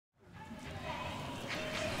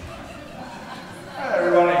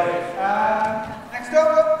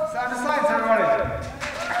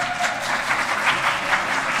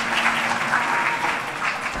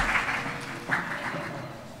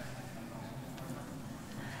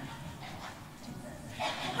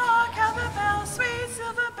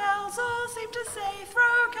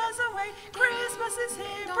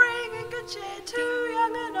good cheer to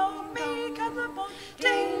young and old, meek and the bold.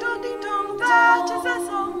 Ding dong, that is their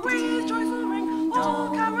song, with joyful ring,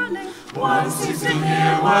 all caroling. One seems to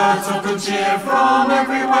hear words of good cheer from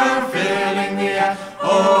everywhere, filling the air.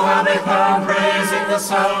 Oh, how they come praising the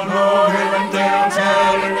sound, oh, hill and dale,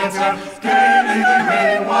 telling their tale. Gaily they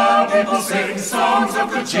ring while people sing songs of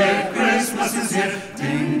good cheer. Christmas is here.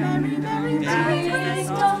 Ding, merry, merry, merry, merry,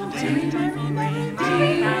 dong, ding, merry,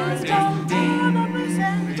 merry, merry, dong, ding, on they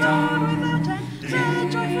send, dawn without end, their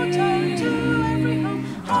joyful tone to every home.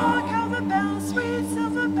 Hark how the bells, sweet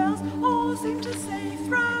silver bells, all seem to say,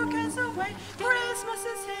 throw cares away. Christmas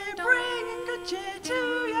is here, bringing good cheer to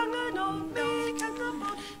young and old, meek and the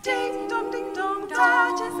bold. Ding dong,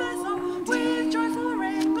 that is their song, with joyful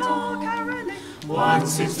ring, all caroling. One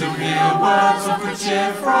seems to hear words of good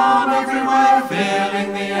cheer from everywhere,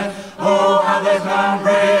 filling the air. Oh, how they come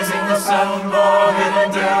praising the sound, o'er hill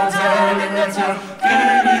and dale, telling their tale.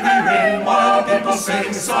 Gaily they ring while people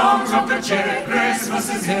sing songs of good cheer. Christmas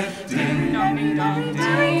is here. Ding dong, ding dong,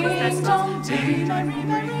 ding dong, ding merry,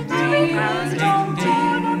 merry, merry, dong,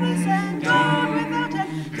 dawn on the sand, dawn without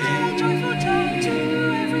end, their joyful tone to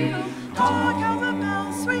every home. Hark how the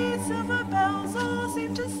bells, sweet silver bells, all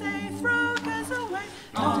seem to say, throw cares away.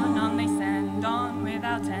 On they send, on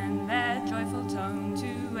without end, their joyful tone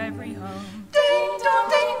to every home. Ding dong,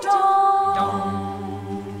 ding dong. Dong.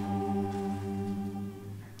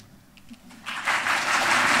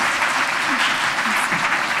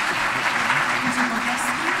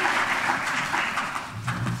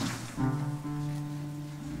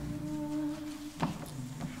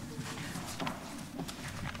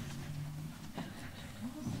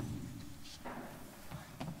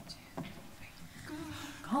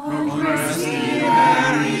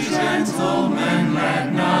 Gentlemen,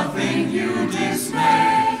 let nothing you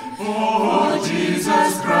dismay. For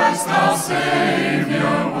Jesus Christ our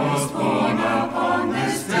Savior was born upon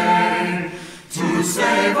this day, to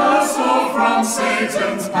save us all from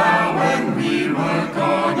Satan's power when we were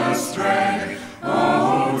gone astray.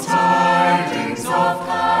 Oh, tidings of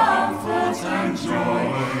comfort and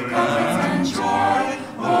joy, comfort and joy.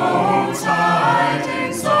 Oh,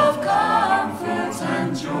 tidings of comfort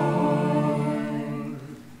and joy.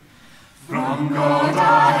 From God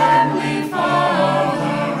our Heavenly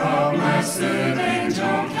Father, a blessed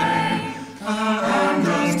angel came, and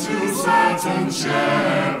unto certain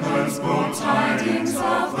shepherds brought tidings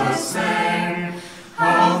of the same.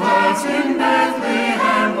 How that in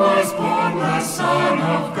Bethlehem was born the Son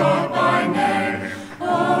of God by name.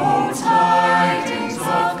 Oh, tidings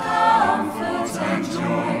of comfort and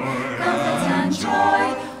joy, comfort and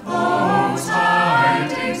joy. Oh,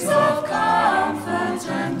 tidings of comfort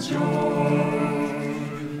and joy.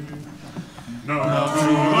 Now to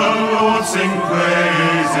the Lord sing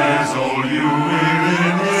praises, all you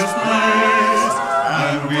within his place,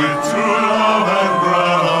 and with true love and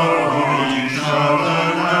brotherhood ye shall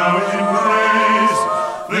learn now embrace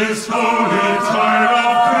this holy tide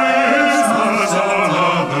of Christmas, all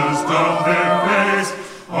others doth efface.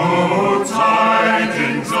 Oh,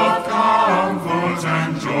 tidings of comfort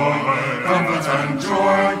and joy, comfort and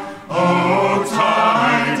joy. Oh,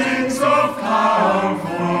 tidings of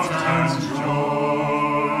comfort and joy.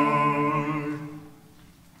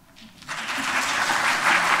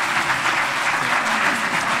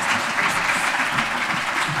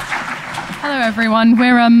 Hello everyone,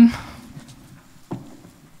 we're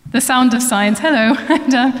The Sound of Science. Hello,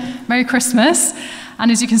 and Merry Christmas. And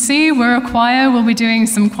as you can see, we're a choir. We'll be doing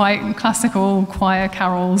some quite classical choir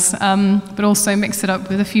carols, but also mix it up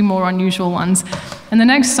with a few more unusual ones. And the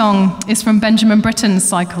next song is from Benjamin Britten's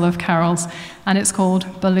cycle of carols, and it's called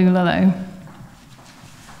Balulalo.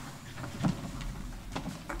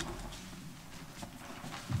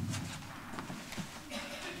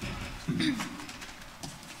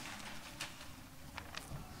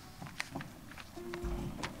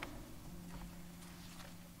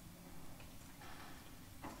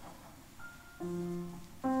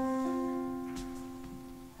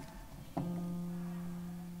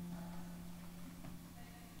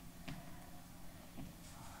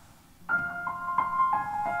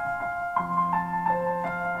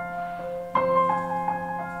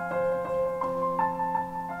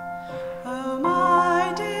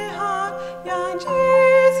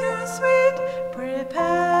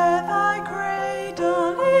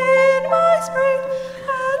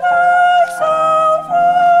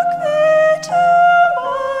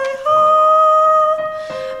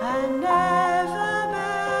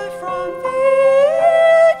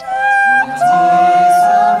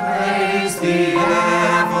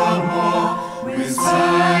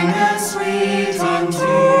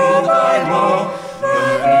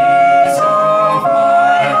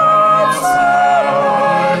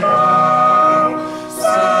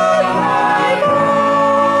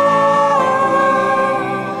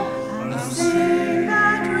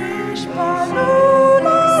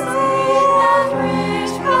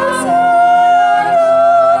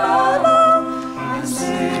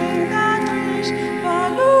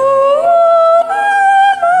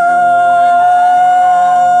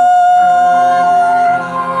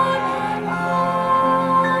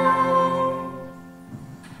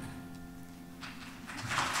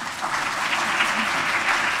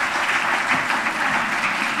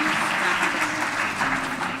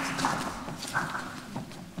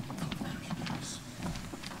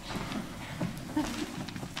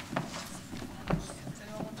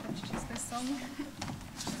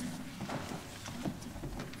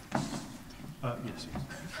 Yes.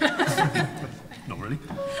 Not really.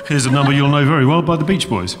 Here's a number you'll know very well by the Beach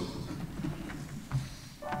Boys.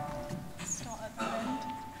 Start at the end.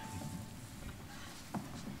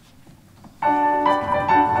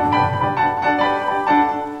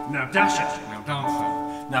 Now Dasher. Now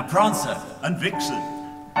Dancer. Now Prancer and Vixen.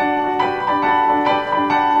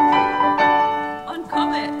 On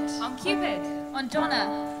Comet. On Cupid. On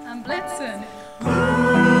Donna. And Blitzen.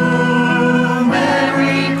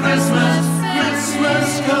 Merry Christmas,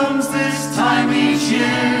 Christmas comes this time each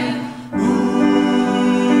year.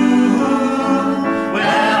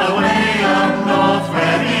 Well, away up north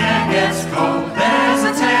where the air gets cold, there's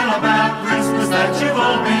a tale about Christmas that you've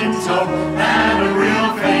all been told. And a real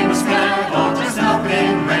famous man all dressed up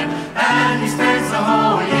in red, and he spends the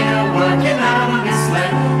whole year working out on his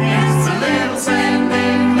sled. It's a little Saint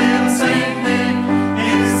Nick, little Saint Nick.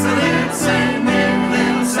 It's a little Saint Nick,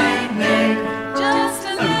 little Saint Nick. Just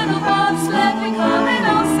a little bobsled, we call it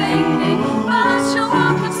all Saint Nick. But she'll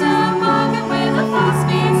walk up to market with a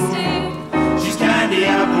full-speed stick. She's candy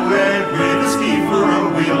apple red with a ski for a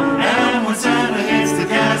wheel, and when Santa hits the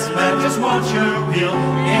gas, man, just watch her peel.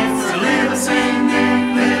 It's a little Saint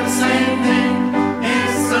Nick, little Saint Nick.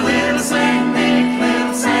 It's a little Saint Nick,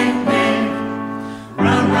 little Saint Nick.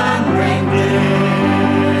 Run, run, reindeer.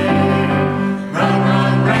 Run,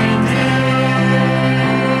 run, reindeer.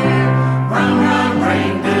 Run, run,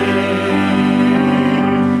 reindeer.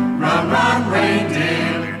 Run, run,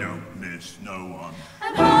 reindeer. You don't miss no one.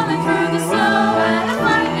 And hauling through the snow at a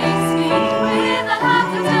lightning speed, with a half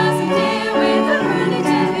a dozen deer with a Rooney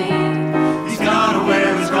Dippy. He's gotta wear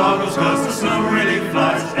his goggles 'cause the snow really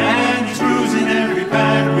flies, and he's cruising every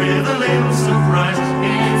pad with a little surprise.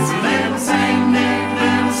 It's a little Saint Nick,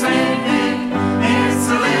 little Saint Nick. It's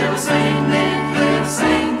a little Saint Nick, little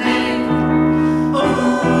Saint Nick.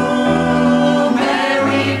 Oh,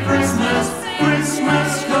 Merry Christmas,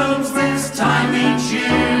 Christmas comes this time each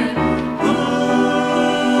year.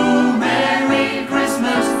 Oh, Merry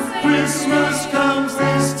Christmas, Christmas comes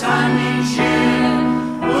this time each year.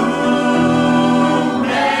 Oh,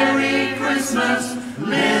 Merry Christmas,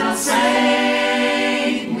 little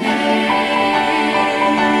Saint Nick.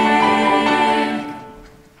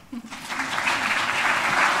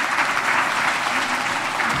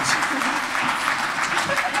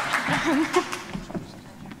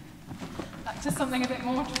 Back to something a bit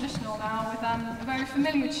more traditional now, with a very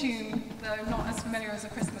familiar tune, though not as familiar as A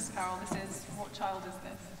Christmas Carol. This is What Child Is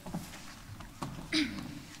This?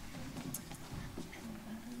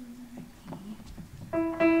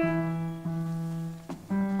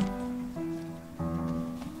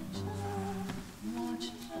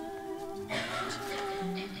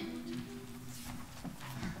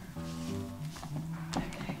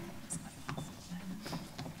 Okay, that's my fast then.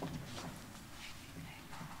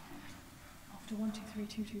 After 1, 2, 3,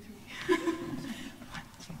 2, 2, 3. 1,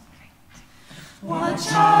 2, 3. What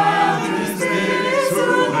child is this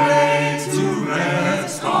who laid to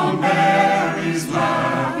rest on Mary's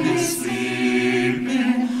lap is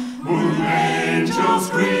sleeping? Whom angels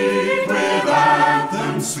greet with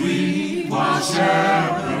anthems sweet, while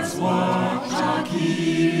shepherds watch are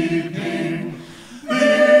keeping.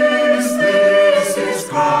 This is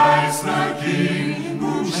Christ the King,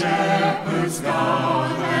 whom shepherds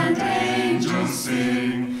guard and angels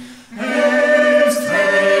sing. Haste,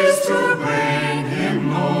 haste to bring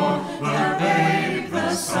him, Lord, the babe,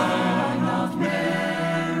 the Son of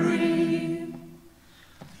Mary.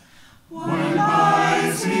 Why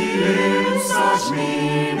lies he in such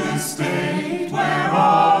mean estate, where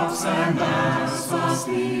ox and ass are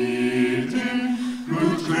feeding?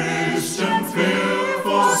 Good Christian, fear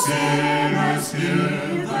for sinners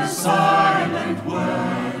here, the silent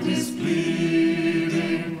word is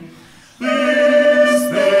pleading.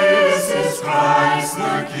 This is Christ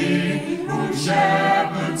the King, whom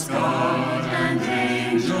shepherds guard and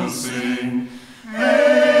angels sing.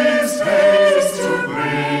 Haste, haste to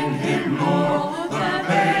bring him, Lord, the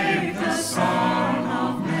babe, the Son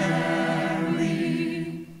of Mary.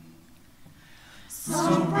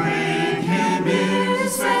 So bring him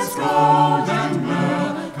incense, gold and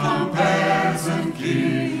myrrh, come peasant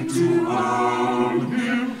king to earth.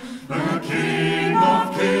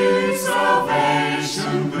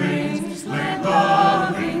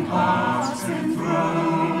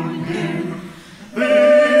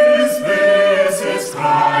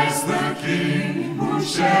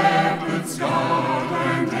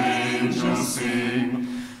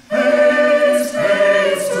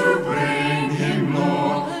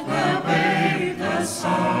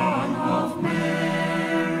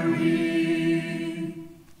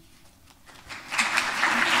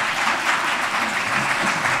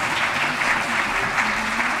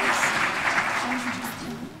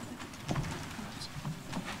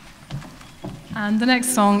 And the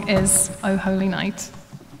next song is O Holy Night.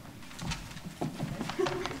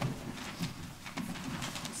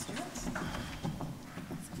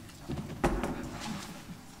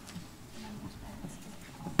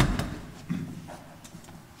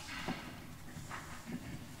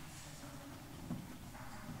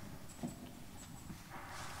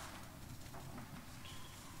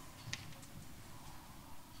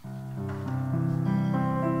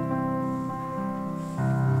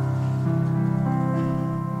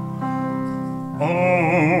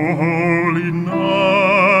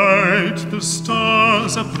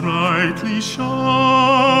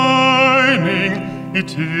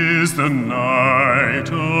 It is the night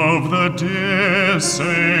of the dear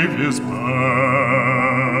Saviour's birth.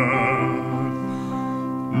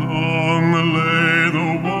 Long lay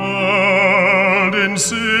the world in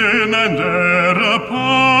sin and error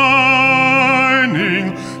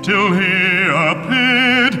pining, till He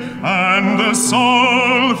appeared and the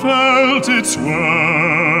soul felt its worth.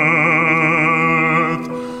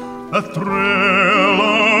 A thrill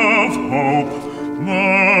of hope,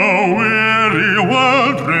 the weary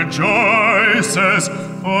world rejoices,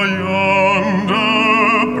 for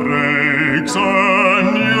yonder breaks a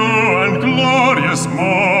new and glorious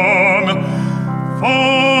morn. Fall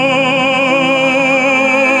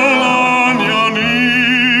on your knees,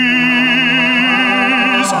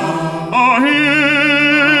 hear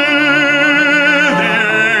the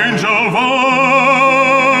angel voices,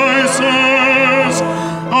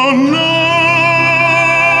 night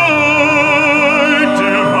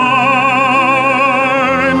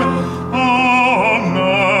divine,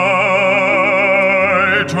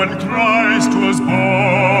 night when Christ was born.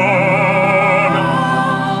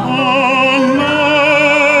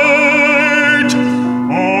 Night,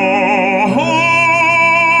 holy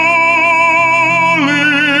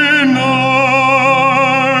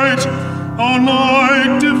night,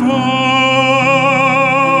 night divine.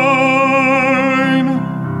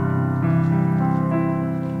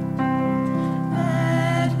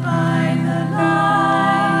 Led by the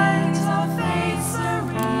light of faith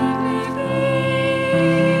serenely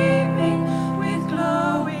beaming, with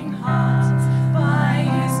glowing hearts by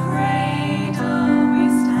His cradle we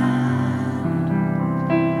stand.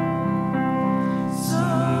 So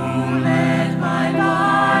led by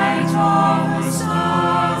light of the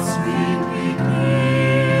stars sweetly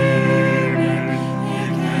gleaming,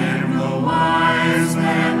 here came the wise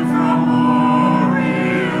men from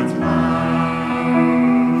Orient land.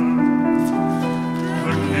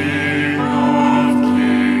 The King of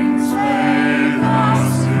Kings with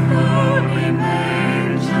us in lowly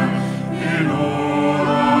manger, in all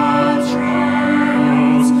our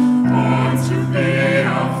trials, born to be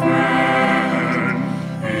our friend.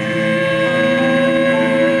 Hear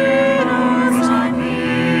us our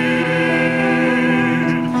need,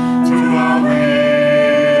 to our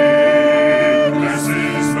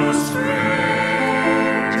weaknesses no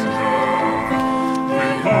stranger.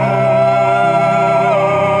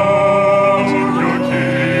 Behold your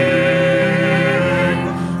King,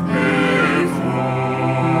 before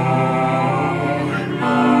the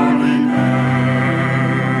glory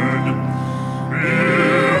bed.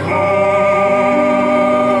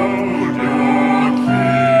 Behold your King,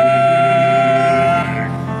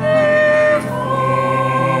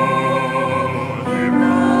 before the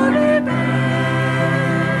glory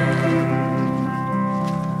bed.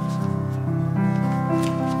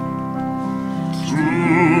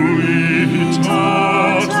 Truly He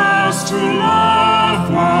taught us to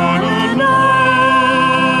love one another.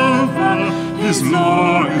 His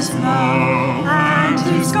law is love, and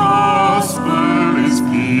His gospel is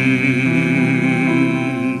peace.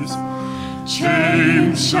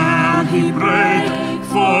 Chains shall He break,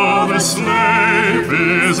 for the slave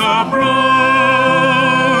is our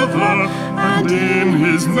brother, and in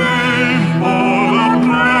His name all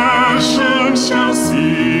oppression shall cease.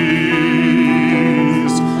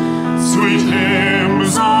 Sweet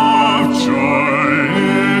hymns of joy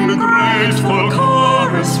in grateful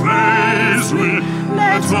chorus raise we,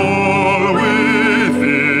 let all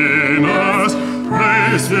within us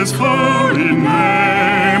praise His holy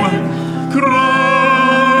name. Christ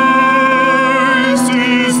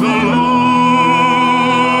is the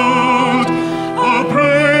Lord, oh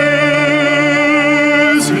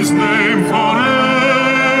praise His name forever.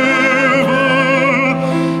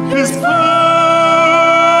 His power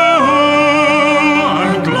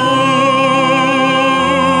and glory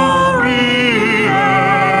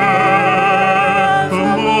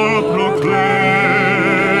evermore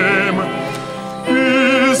proclaim.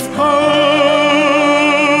 His power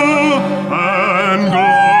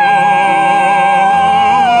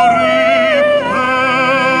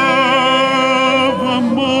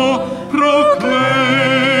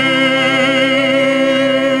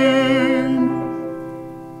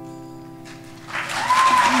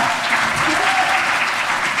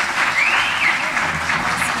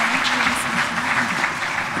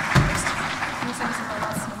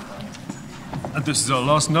This is our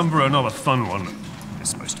last number, another fun one. It's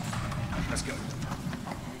supposed to be. Let's go.